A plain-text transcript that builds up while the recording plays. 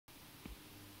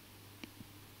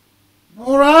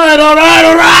Alright, alright,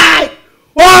 alright!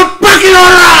 Oh, fucking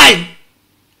alright!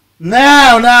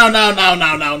 Now.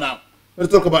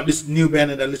 Let's talk about this new band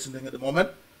that I'm listening at the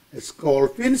moment. It's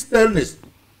called Finsternis.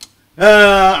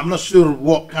 I'm not sure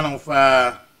what kind of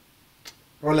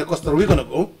roller coaster we're gonna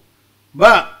go,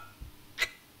 but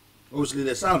obviously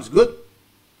that sounds good.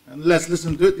 And let's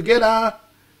listen to it together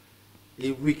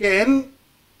if we can,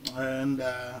 and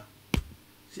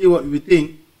see what we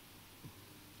think.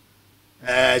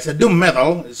 It's a doom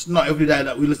metal. It's not every day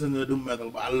that we listen to doom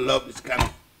metal, but I love this kind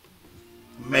of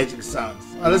magic sounds.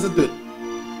 Listen to it.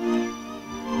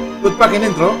 Put back in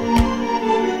intro.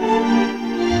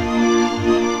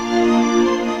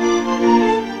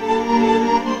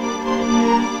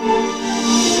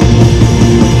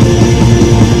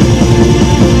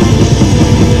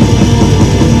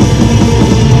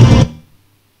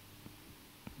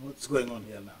 What's going on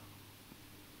here now?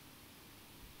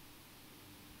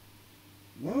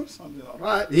 Well, something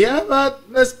alright. Yeah, but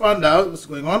let's find out what's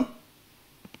going on.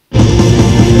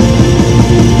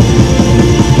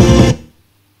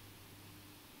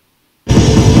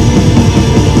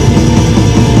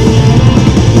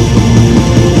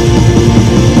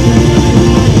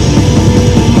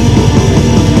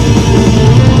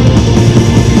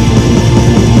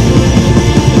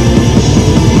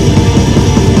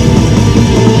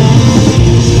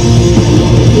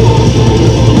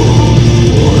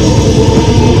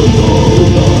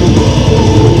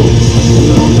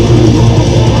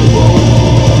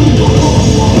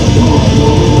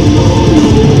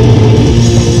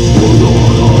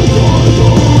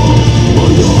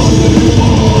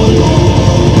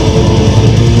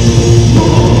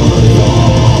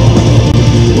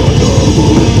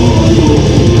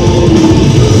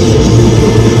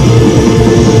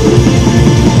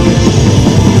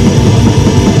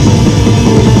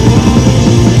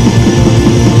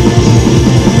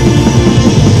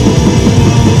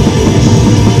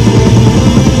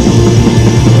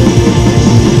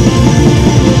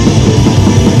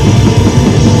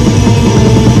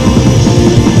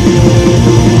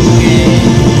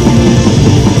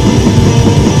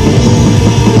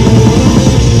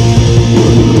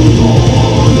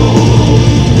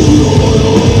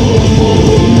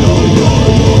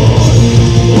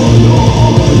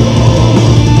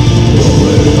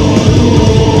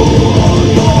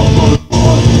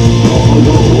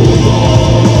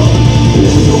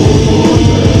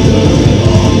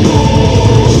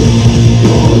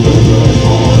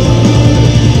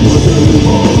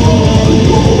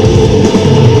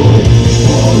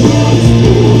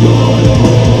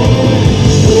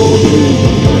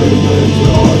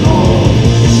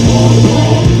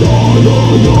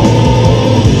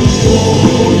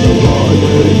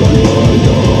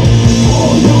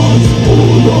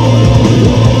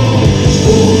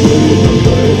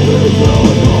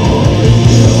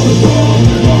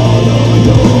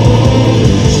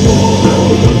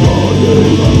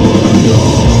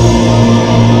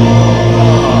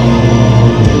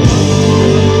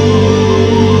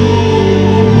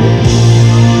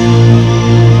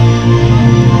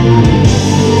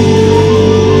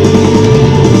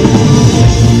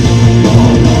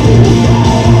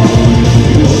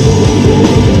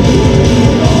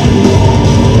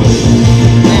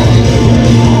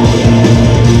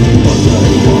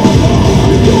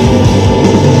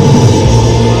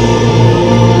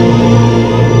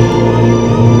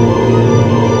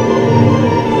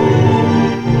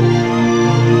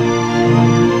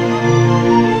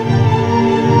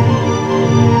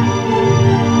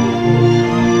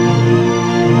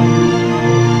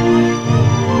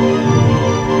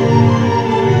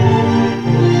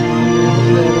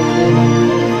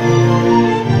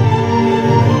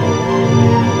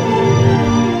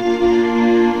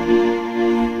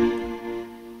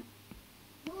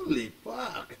 Holy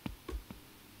fuck.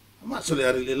 Actually,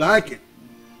 I really like it.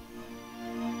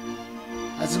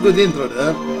 That's a good intro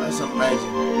there. That's amazing.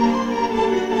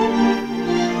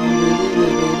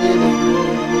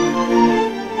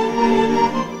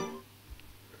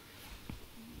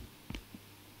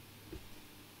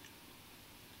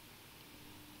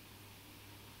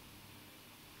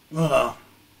 Oh.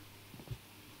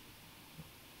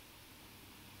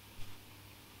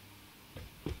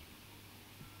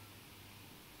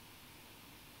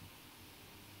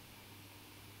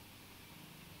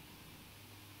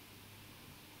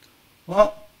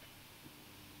 Well,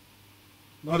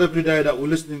 not every day that we're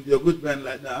listening to a good band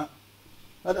like that,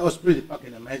 but that was pretty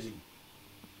fucking amazing.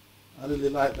 I really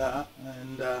like that,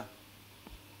 and I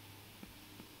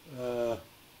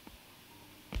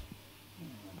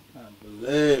can't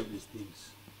believe these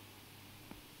things.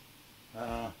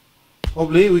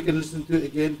 hopefully we can listen to it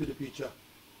again to the future.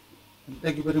 And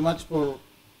thank you very much for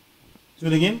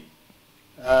tuning in.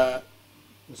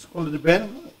 Let's call it the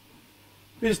band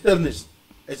Finsternis.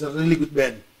 It's a really good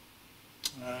band,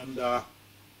 and I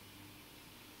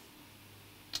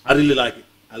really like it.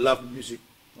 I love the music.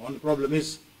 The only problem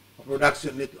is the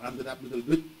production need to amp it up a little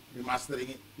bit, remastering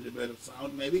it to the better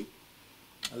sound maybe.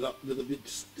 A little bit,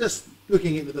 just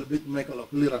tweaking it a little bit to make it look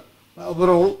clearer. But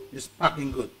overall, it's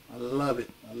fucking good. I love it.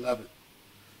 I love it.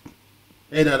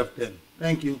 8 out of 10.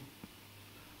 Thank you.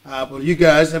 For you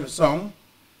guys have a song,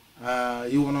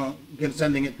 you can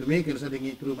sending it to me. You can sending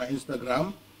it through my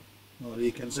Instagram, or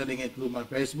you can sending it through my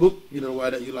Facebook. Either way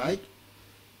that you like,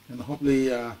 and hopefully,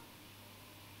 let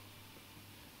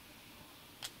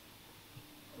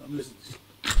me listen.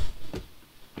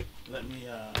 Let me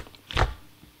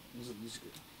listen to this.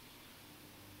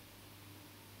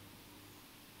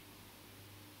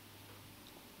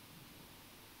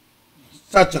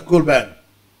 Such a cool band.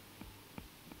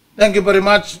 Thank you very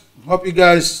much. Hope you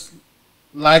guys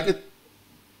like it.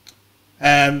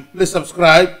 And please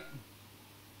subscribe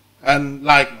and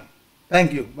like me.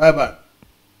 Thank you. Bye bye.